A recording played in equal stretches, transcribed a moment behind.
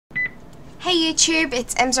Hey YouTube,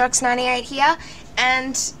 it's MZROX98 here,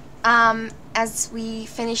 and as we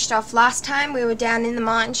finished off last time, we were down in the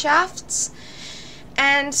mine shafts,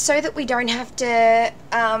 and so that we don't have to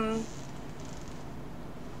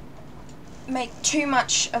make too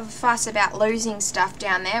much of a fuss about losing stuff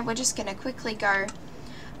down there, we're just going to quickly go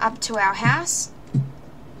up to our house,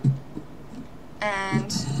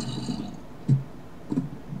 and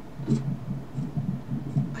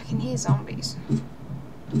I can hear zombies.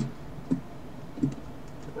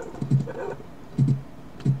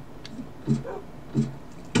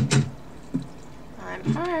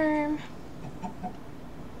 I'm home.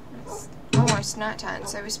 It's almost night time,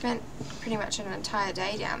 so we spent pretty much an entire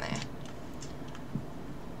day down there.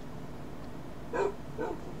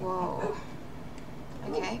 Whoa.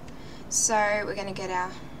 Okay, so we're gonna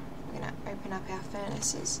open up our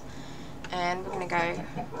furnaces, and we're gonna go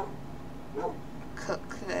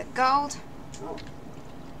cook the gold.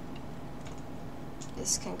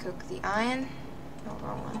 This can cook the iron. Oh,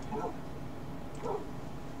 wrong one.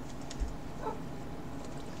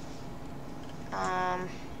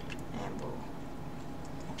 And we'll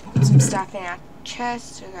put some stuff in our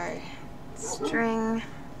chest. We'll go string,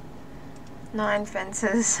 9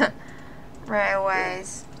 fences,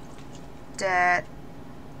 railways, dirt,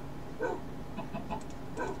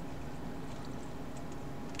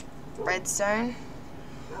 redstone,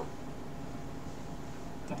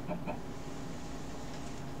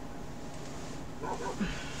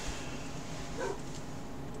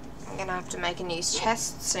 I'm gonna have to make a new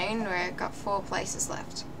chest soon. We've got 4 places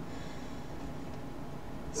left.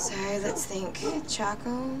 So let's think.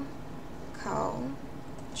 Charcoal, coal,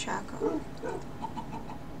 charcoal,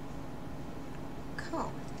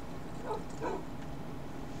 coal.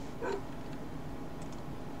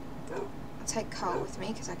 I'll take coal with me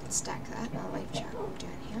because I can stack that, and I'll leave charcoal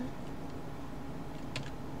down here.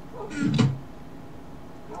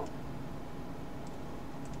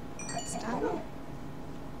 That's done.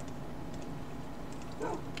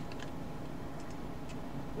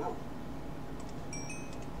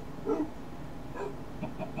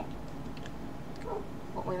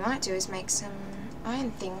 What we might do is make some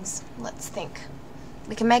iron things. Let's think.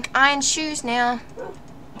 We can make iron shoes now.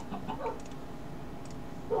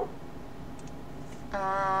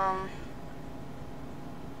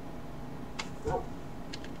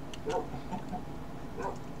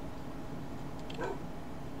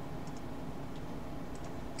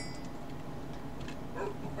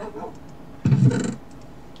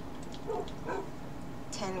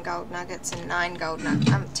 10 gold nuggets and 9 gold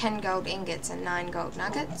 10 gold ingots and 9 gold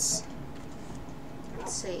nuggets.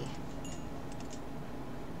 Let's see.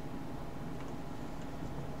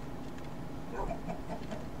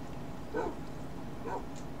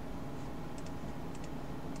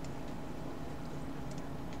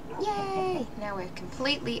 Yay! Now we're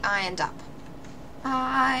completely ironed up.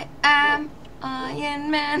 I am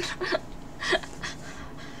Iron Man.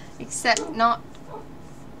 Except not.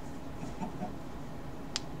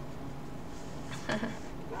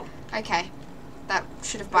 Okay, that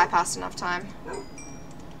should have bypassed enough time.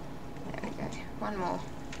 There we go. One more.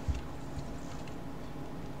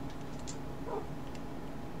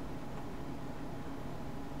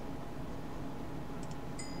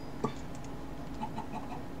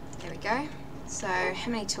 There we go. So, how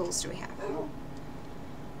many tools do we have?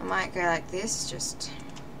 I might go like this, just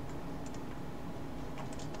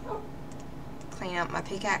clean up my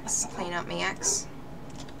pickaxe, clean up my axe.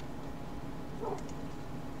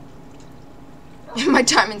 My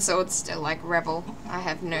diamond sword's still like rebel. I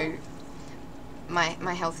have no...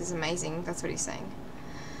 My health is amazing, that's what he's saying.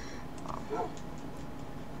 Oh.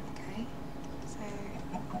 Okay, so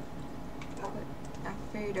put our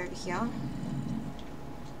food over here.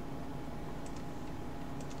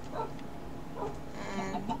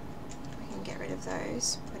 And we can get rid of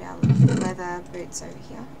those. Put our leather boots over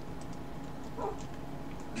here.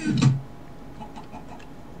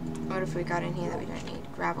 What have we got in here that we don't need?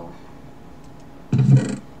 Gravel.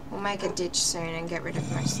 We'll make a ditch soon and get rid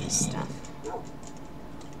of most of this stuff.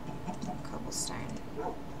 Cobblestone.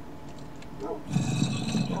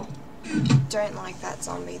 Don't like that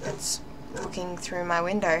zombie that's looking through my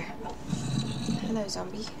window. Hello,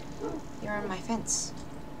 zombie. You're on my fence.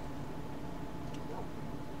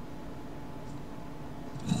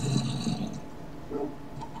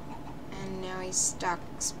 And now he's stuck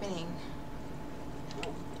spinning.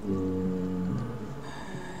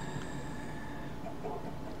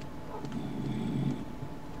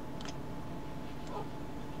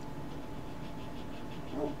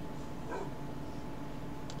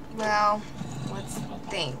 Well, let's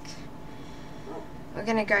think. We're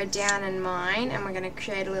going to go down and mine, and we're going to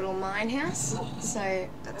create a little mine house. So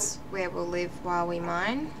that's where we'll live while we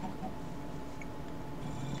mine.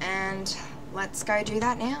 And let's go do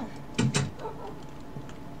that now.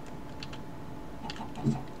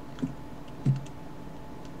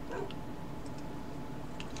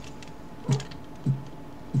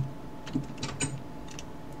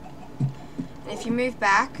 And if you move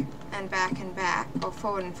back and back and back, or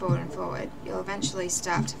forward and forward and forward, you'll eventually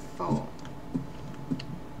start to fall.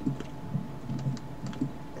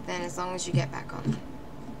 But then as long as you get back on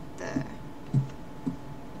the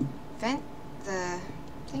thing,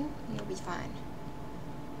 you'll be fine.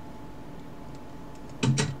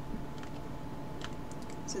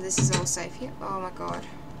 So this is all safe here. Oh my god.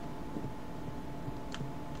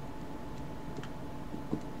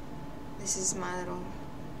 This is my little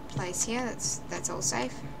place here. That's all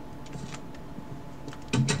safe.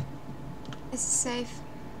 This is safe.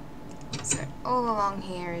 So all along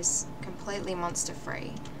here is completely monster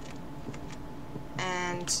free,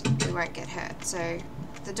 and we won't get hurt. So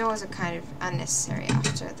the doors are kind of unnecessary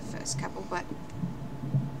after the first couple, but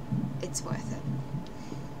it's worth it.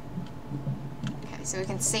 Okay, so we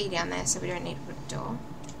can see down there, so we don't need to put a door.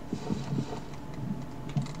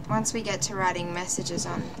 Once we get to writing messages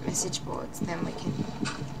on message boards, then we can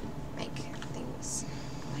make things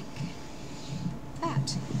like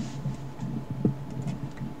that.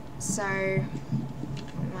 So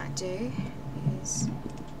what we might do is,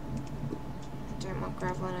 I don't want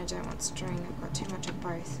gravel and I don't want string. I've got too much of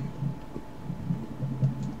both.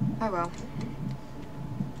 Oh well.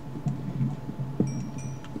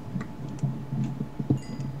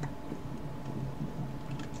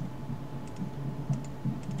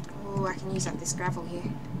 Oh, I can use up this gravel here.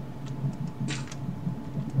 There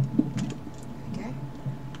we go.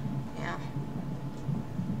 Now,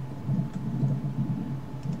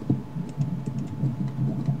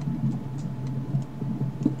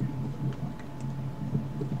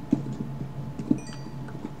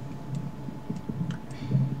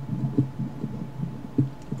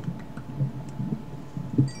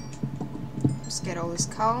 just get all this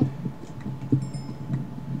coal.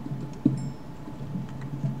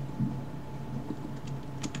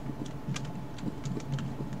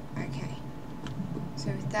 Okay, so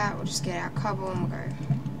with that we'll just get our cobble and we'll go.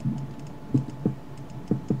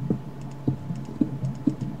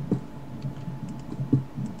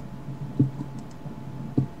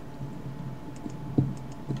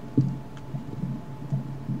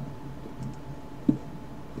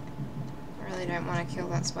 I don't want to kill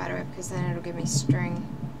that spider web because then it'll give me string.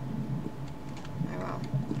 Oh well.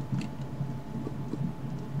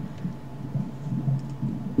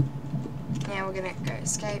 Now we're going to go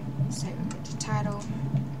escape, save it into title,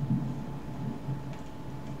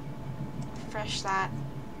 refresh that,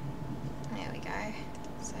 there we go.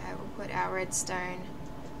 So we'll put our redstone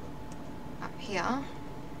up here.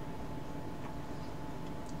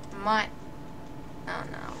 Oh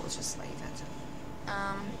no, we'll just leave it.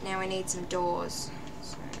 Now we need some doors,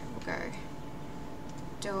 so we'll go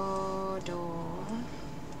door, door,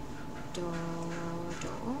 door,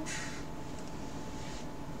 door,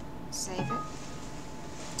 save it,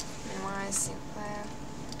 minimize, simple,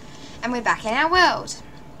 and we're back in our world.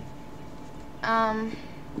 Oh,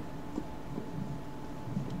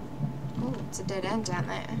 it's a dead end down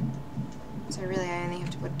there, so really I only have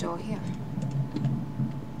to put a door here.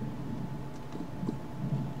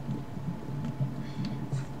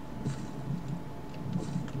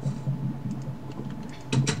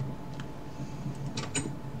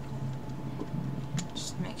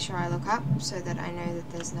 Sure I look up so that I know that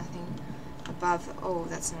there's nothing above. Oh,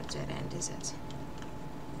 that's not a dead end, is it?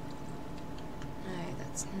 No,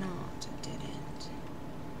 that's not a dead end.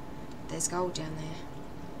 There's gold down there.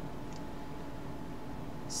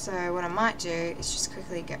 So what I might do is just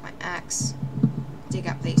quickly get my axe, dig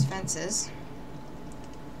up these fences,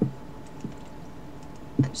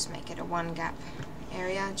 and just make it a one gap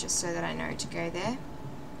area just so that I know to go there.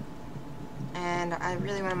 And I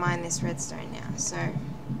really want to mine this redstone now, so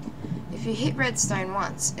if you hit redstone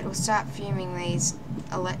once, it'll start fuming these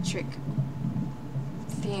electric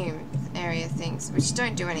fume area things, which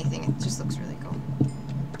don't do anything, it just looks really cool.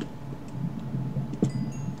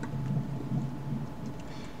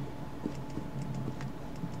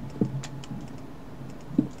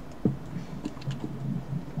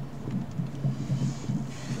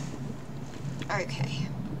 Okay,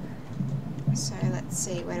 so let's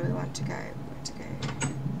see, where do we want to go? To go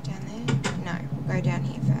down there? No, we'll go down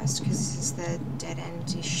here first because this is the dead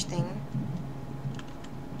end-ish thing.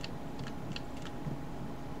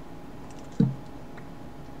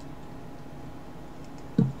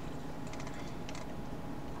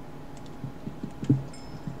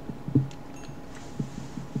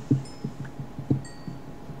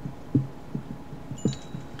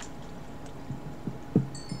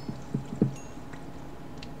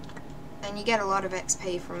 And you get a lot of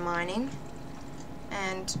XP from mining,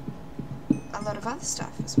 and a lot of other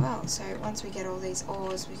stuff as well. So once we get all these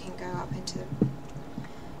ores, we can go up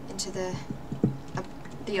into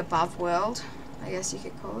the above world, I guess you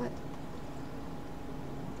could call it.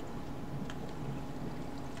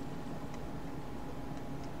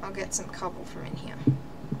 I'll get some cobble from in here.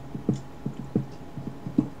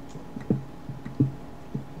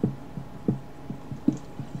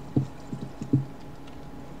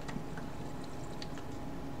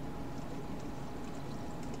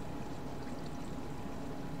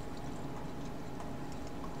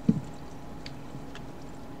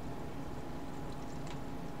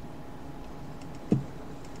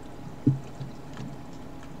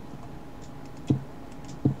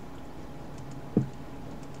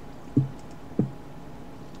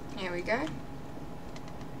 There we go. Okay.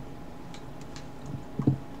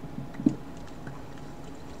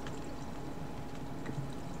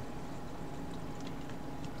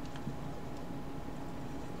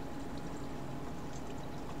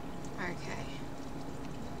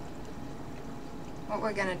 What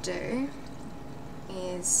we're going to do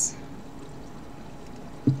is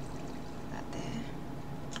that there.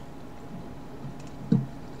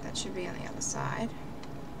 That should be on the other side.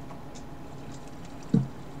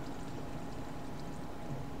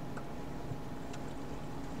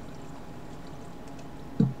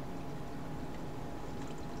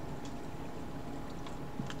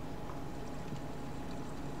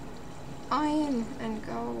 Iron and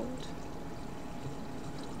gold.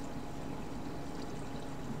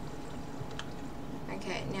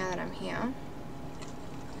 Okay, now that I'm here,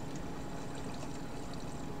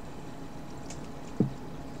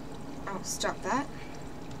 I'll stop that.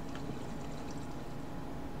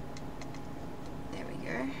 There we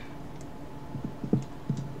go.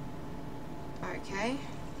 Okay.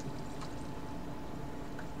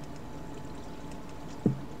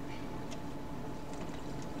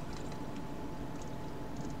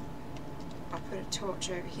 Put a torch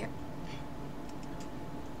over here,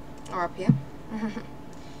 or up here,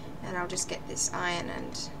 and I'll just get this iron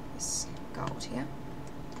and this gold here.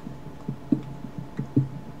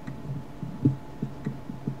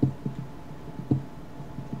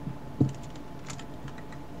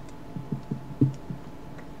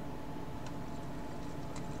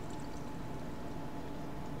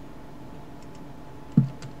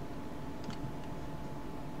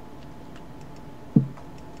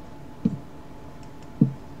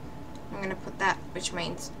 I'm going to put that, which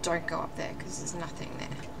means don't go up there because there's nothing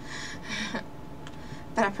there.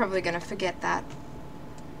 But I'm probably going to forget that.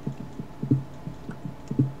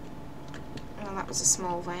 Well, that was a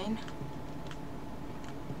small vein.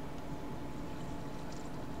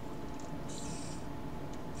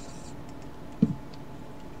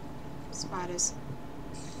 Spiders.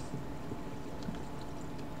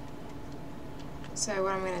 So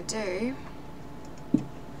what I'm going to do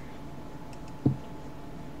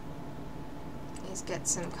is get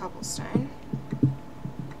some cobblestone.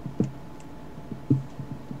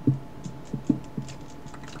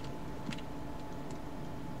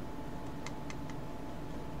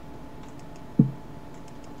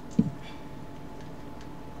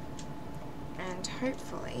 And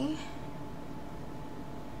hopefully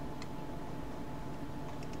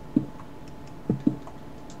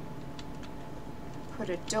put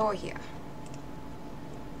a door here.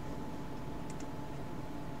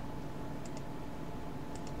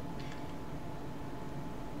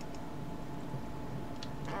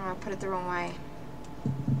 I put it the wrong way.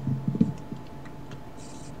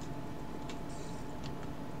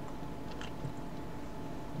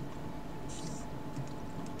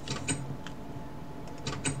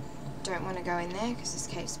 Don't want to go in there because there's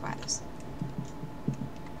cave spiders.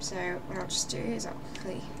 So what I'll just do is I'll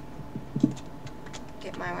quickly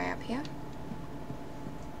get my way up here.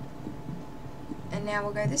 And now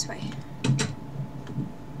we'll go this way.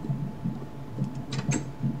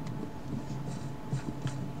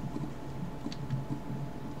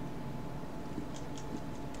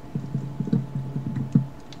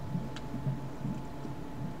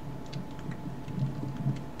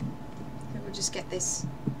 Just get this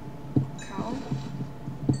coal.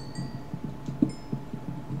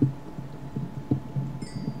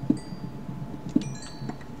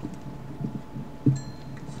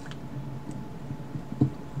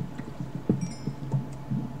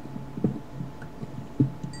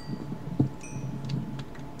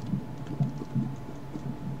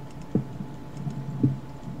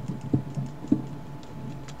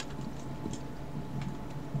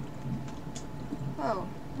 Oh,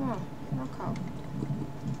 oh, no coal.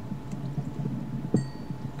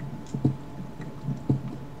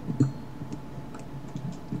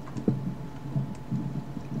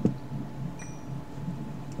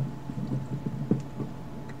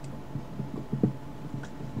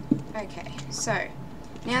 Okay, so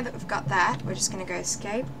now that we've got that, we're just going to go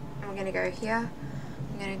escape, and we're going to go here,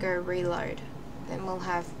 I'm going to go reload. Then we'll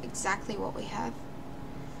have exactly what we have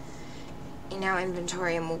in our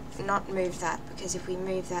inventory, and we'll not move that, because if we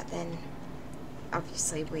move that, then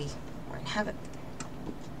obviously we won't have it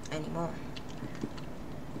anymore.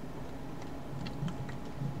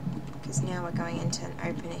 Because now we're going into an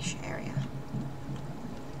openish area.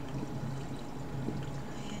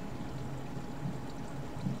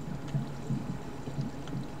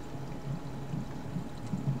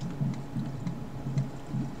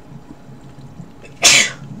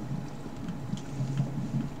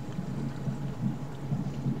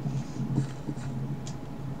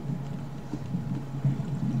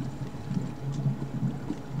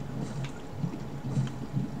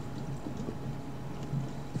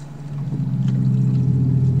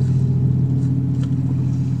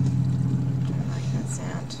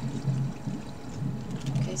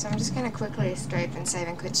 So I'm just going to quickly escape and save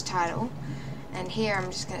and quit title, and here I'm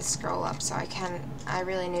just going to scroll up so I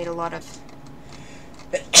really need a lot of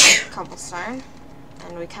cobblestone,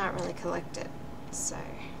 and we can't really collect it, so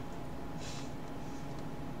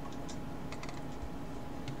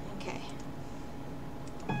okay,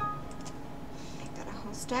 make that a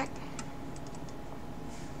whole stack.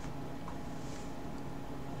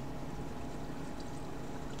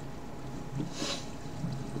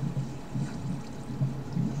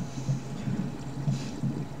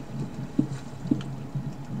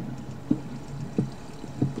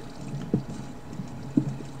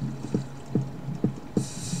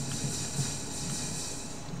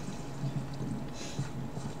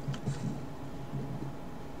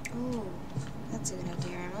 That's a good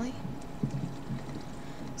idea, Emily.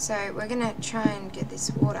 So we're going to try and get this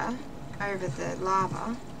water over the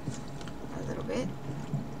lava a little bit.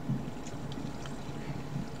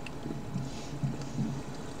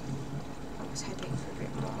 I was hoping for a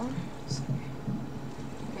bit more, so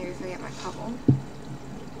maybe if I get my cobble.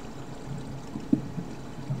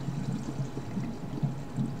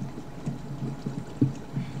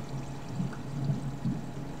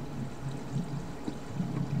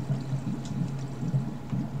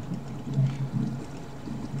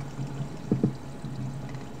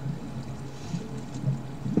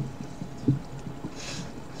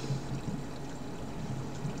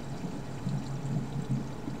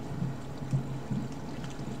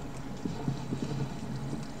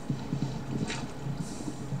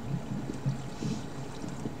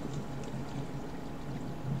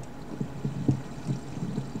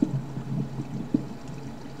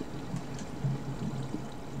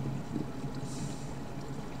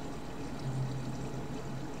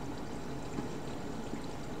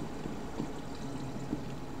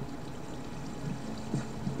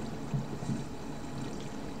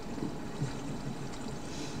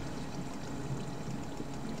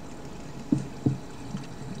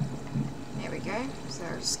 So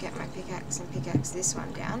I'll just get my pickaxe and pickaxe this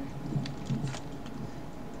one down.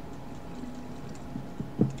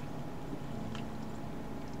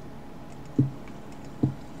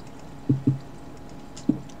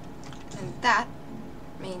 And that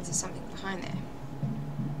means there's something behind there.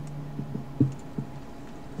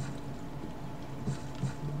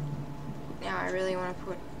 Now I really want to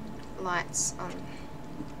put lights on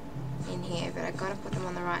in here, but I've got to put them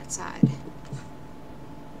on the right side.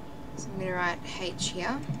 So I'm going to write H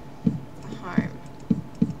here for home.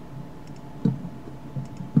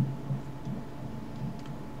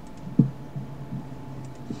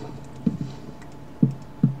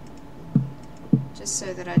 Just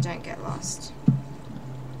so that I don't get lost.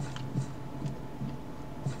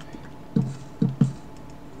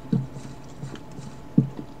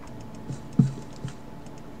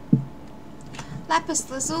 Lapis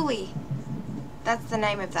lazuli. That's the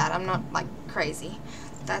name of that. I'm not like crazy.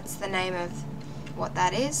 That's the name of what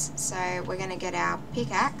that is. So we're going to get our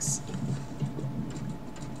pickaxe.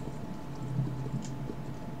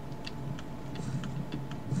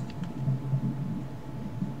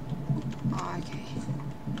 Oh, okay.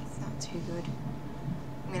 It's not too good.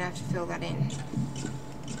 I'm going to have to fill that in.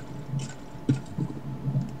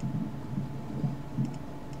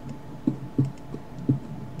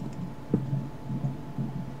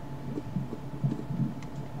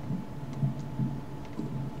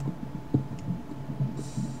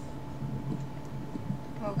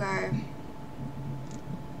 We'll go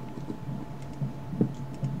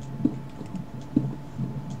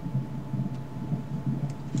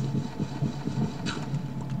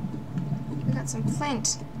we got some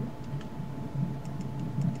flint.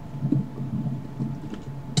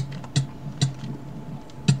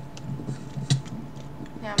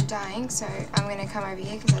 Now Now I'm dying, so I'm going to come over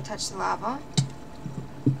here because I touched the lava.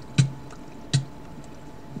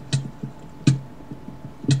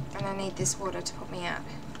 And I need this water to put me out.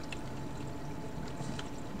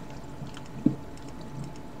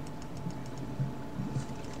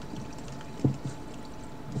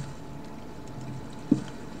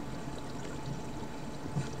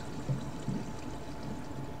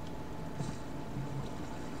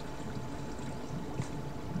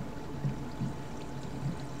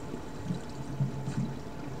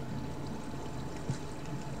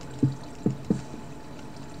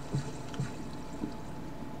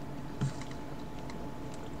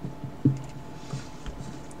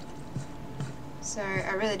 So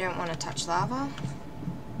I really don't want to touch lava.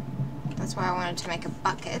 That's why I wanted to make a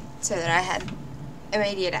bucket so that I had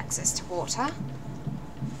immediate access to water.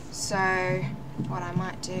 So what I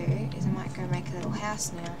might do is I might go make a little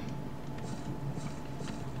house now.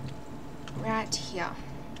 Right here.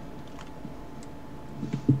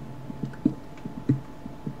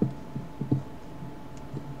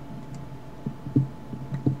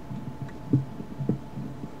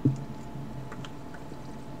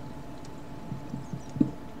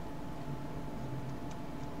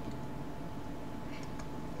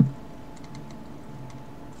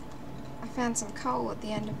 I found some coal at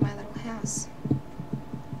the end of my little house.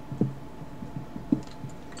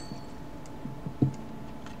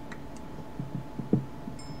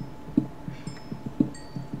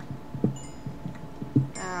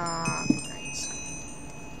 Ah, great.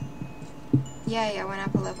 Yay, I went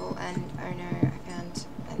up a level and oh no, I found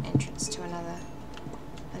an entrance to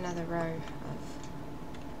another row of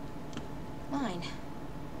mine.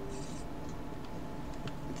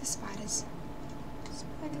 With the spiders.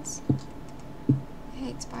 Spiders. I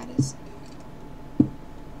hate spiders.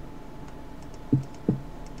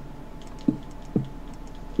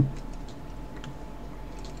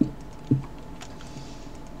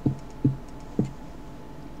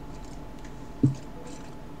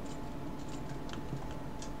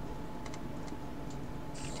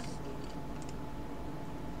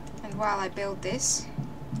 And while I build this,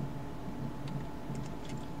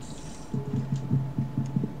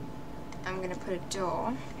 I'm going to put a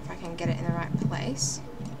door, if I can get it in the right place.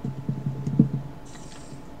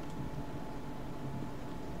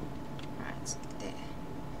 Right, there.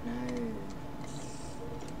 No.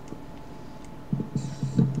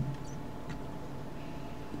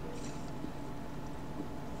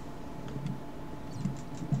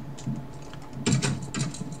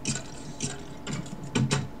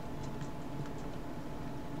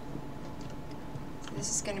 This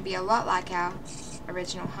is going to be a lot like our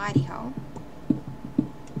original hidey hole,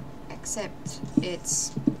 except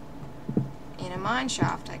it's in a mine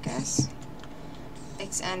shaft, I guess.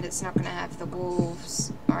 And it's not going to have the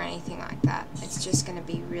wolves or anything like that. It's just going to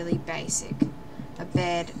be really basic. A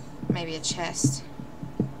bed, maybe a chest.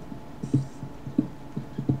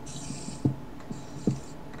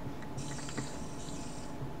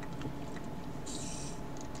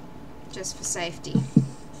 Just for safety.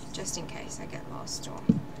 Just in case I get lost or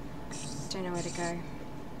don't know where to go.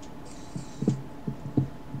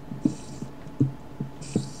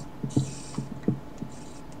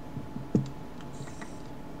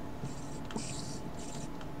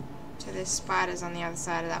 So there's spiders on the other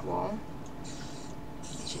side of that wall,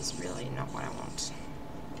 which is really not what I want.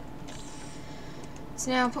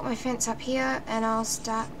 So now I'll put my fence up here and I'll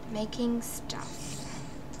start making stuff.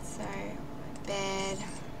 So, bed.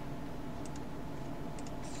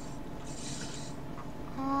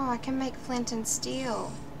 Oh, I can make flint and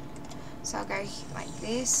steel. So I'll go like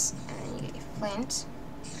this, and then you get your flint,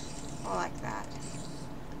 or like that.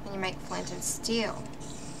 And you make flint and steel.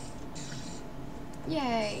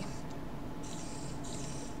 Yay!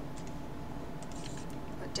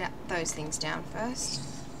 Put those things down first.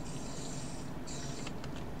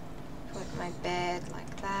 Put my bed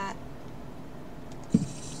like that.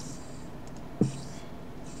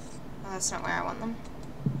 Oh, that's not where I want them.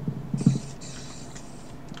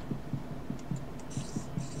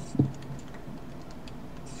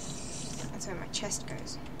 That's where my chest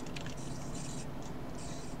goes.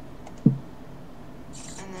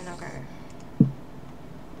 And then I'll go.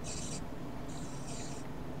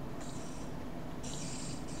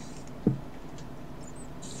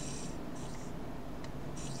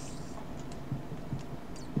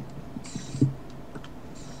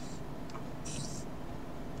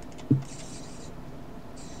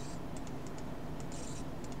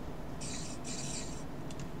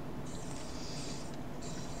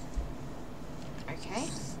 Okay.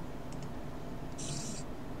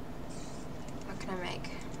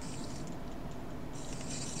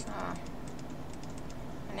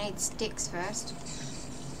 need sticks first.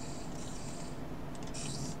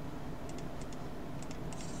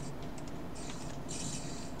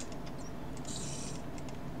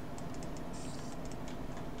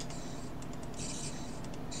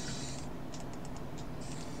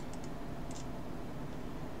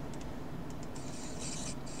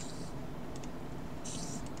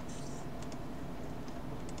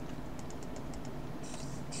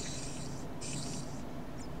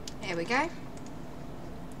 There we go.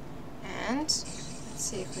 And let's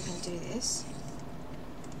see if we can do this.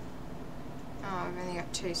 Oh, I've only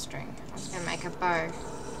got 2 string. I was going to make a bow.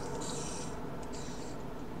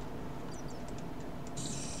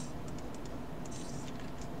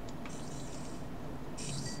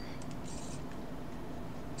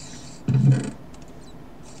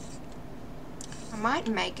 I might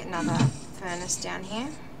make another furnace down here.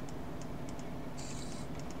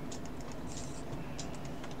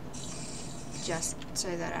 Just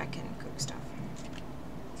so that I can cook stuff.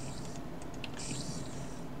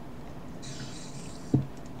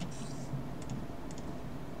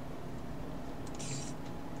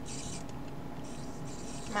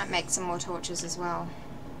 Might make some more torches as well.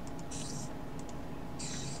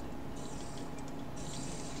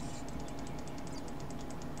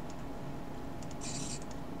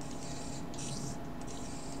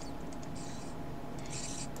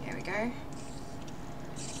 There we go.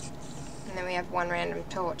 And then we have one random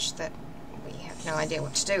torch that we have no idea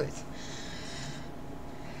what to do with.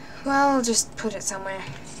 Well, I'll just put it somewhere.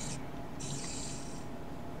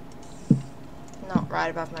 Not right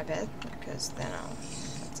above my bed, because then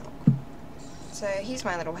that's awkward. So here's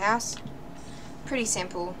my little house. Pretty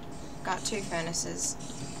simple. Got 2 furnaces.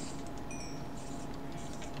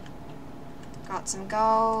 Got some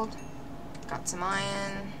gold. Got some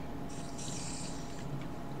iron.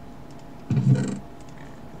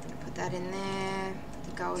 That in there, put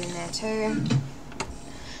the gold in there too,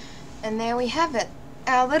 and there we have it,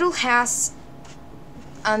 our little house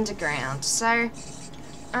underground. So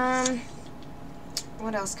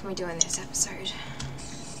what else can we do in this episode?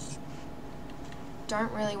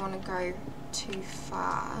 Don't really want to go too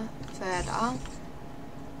far further,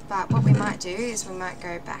 but what we might do is we might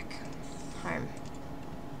go back home.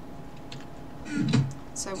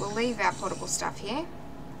 So we'll leave our portable stuff here.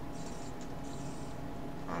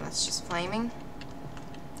 Oh, that's just flaming.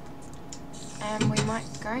 And we might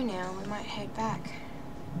go now. We might head back.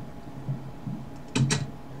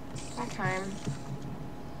 Back home.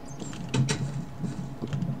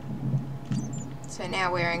 So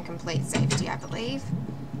now we're in complete safety, I believe.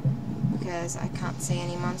 Because I can't see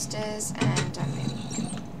any monsters and I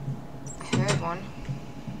heard one.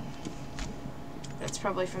 But it's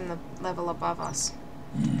probably from the level above us.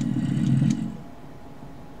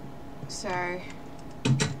 So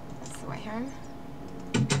that's the way home.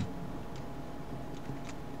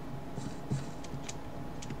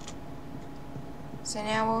 So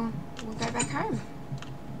now we'll go back home.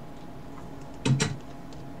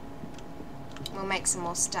 We'll make some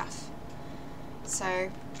more stuff. So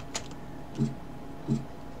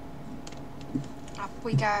up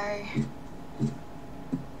we go.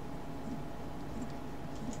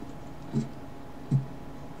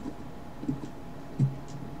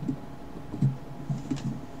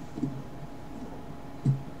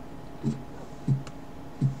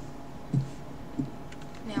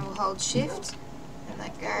 Now we'll hold shift and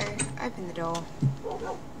let go, open the door,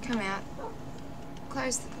 come out,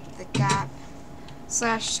 close the gap,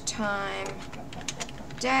 / time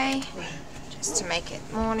day, just to make it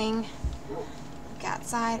morning. Look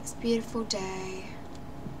outside, it's a beautiful day.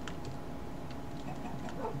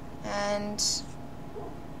 And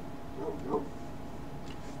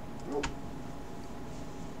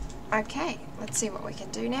okay, let's see what we can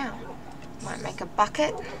do now. Might make a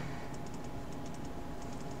bucket.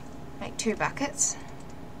 Make 2 buckets.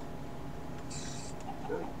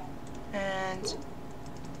 And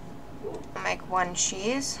I'll make 1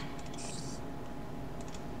 shears.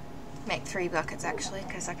 Make 3 buckets actually,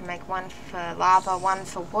 because I can make 1 for lava, 1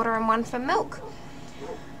 for water, and 1 for milk.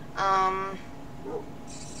 I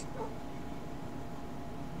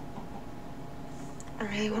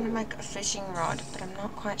really want to make a fishing rod, but I'm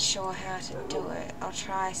not quite sure how to do it. I'll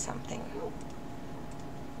try something.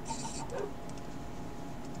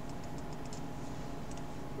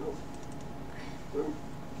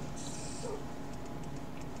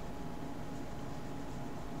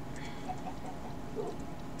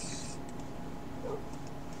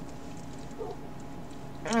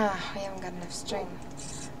 We haven't got enough string.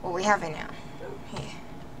 Well, we have it now. Here.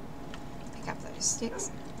 Pick up those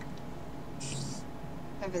sticks.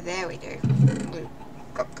 Over there we do. We've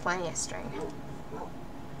got plenty of string.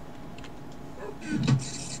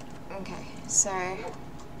 Okay, so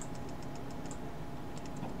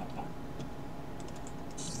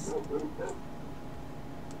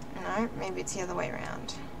no, maybe it's the other way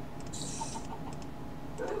around.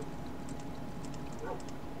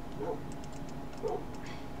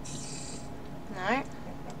 No.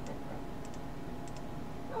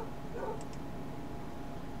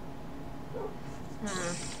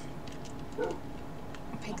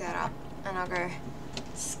 I'll pick that up and I'll go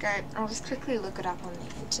scope. I'll just quickly look it up on the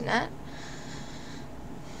internet.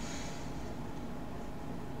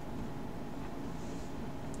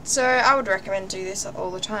 So I would recommend do this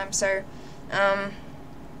all the time. So what am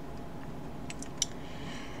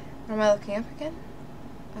I looking up again?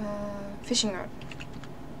 Fishing rod.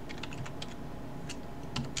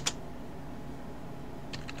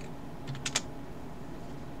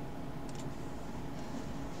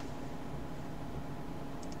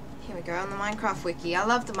 Here we go, on the Minecraft wiki. I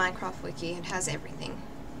love the Minecraft wiki. It has everything.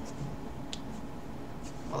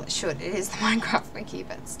 Well, it should. It is the Minecraft wiki,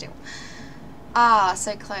 but still. Ah,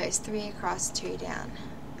 so close. 3 across, 2 down.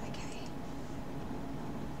 Okay.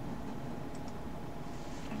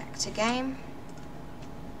 Back to game.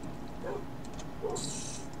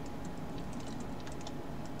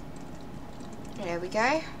 There we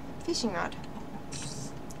go. Fishing rod.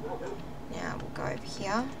 Now we'll go over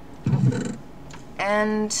here.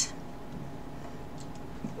 And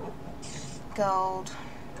gold,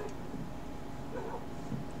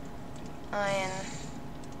 iron,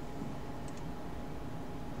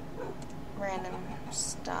 random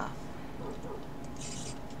stuff.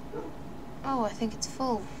 Oh, I think it's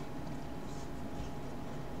full.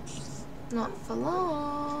 Not for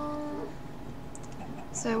long.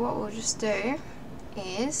 So what we'll just do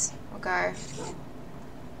is we'll go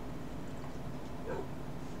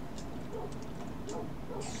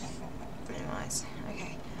minimize.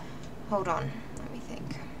 Okay, hold on, let me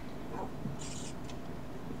think.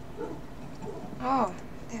 Oh,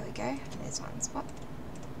 there we go. There's one spot.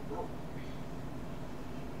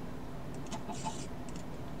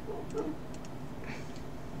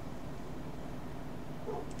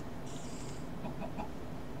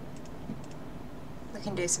 We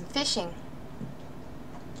can do some fishing.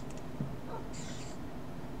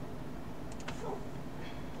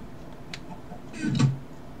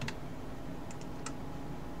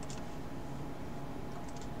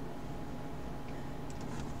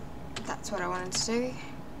 That's what I wanted to do.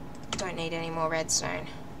 Don't need any more redstone.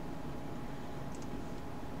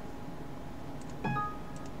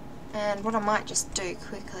 And what I might just do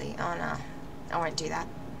quickly, oh no, I won't do that.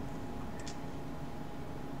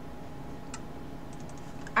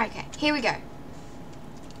 Okay, here we go.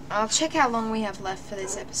 I'll check how long we have left for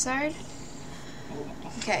this episode.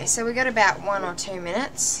 Okay, so we got about 1 or 2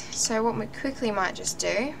 minutes. So what we quickly might just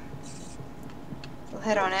do, we'll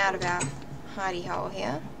head on out of our hidey hole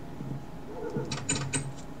here.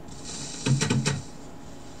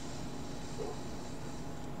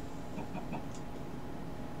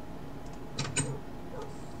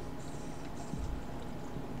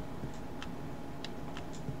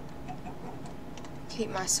 Keep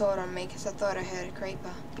my sword on me because I thought I heard a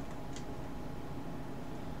creeper.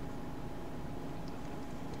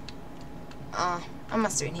 Oh, I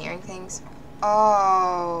must have been hearing things.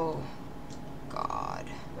 Oh, God.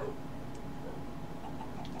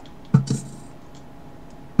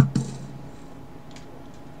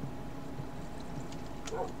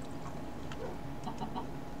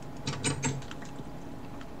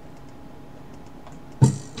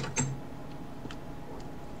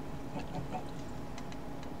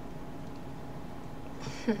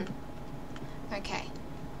 Okay,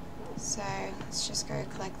 so let's just go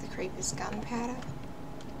collect the creeper's gunpowder.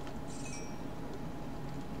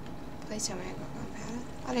 Please tell me I got gunpowder.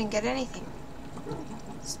 I didn't get anything.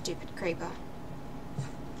 Stupid creeper.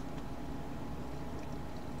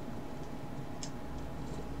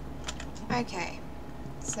 Okay,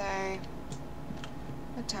 so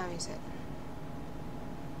what time is it?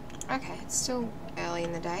 Okay, it's still early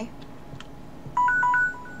in the day.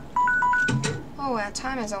 Oh, our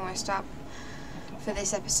timer's almost up for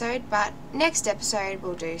this episode, but next episode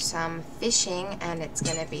we'll do some fishing, and it's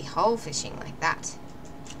going to be hole fishing like that.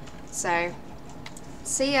 So,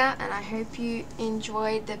 see ya, and I hope you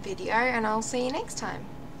enjoyed the video, and I'll see you next time.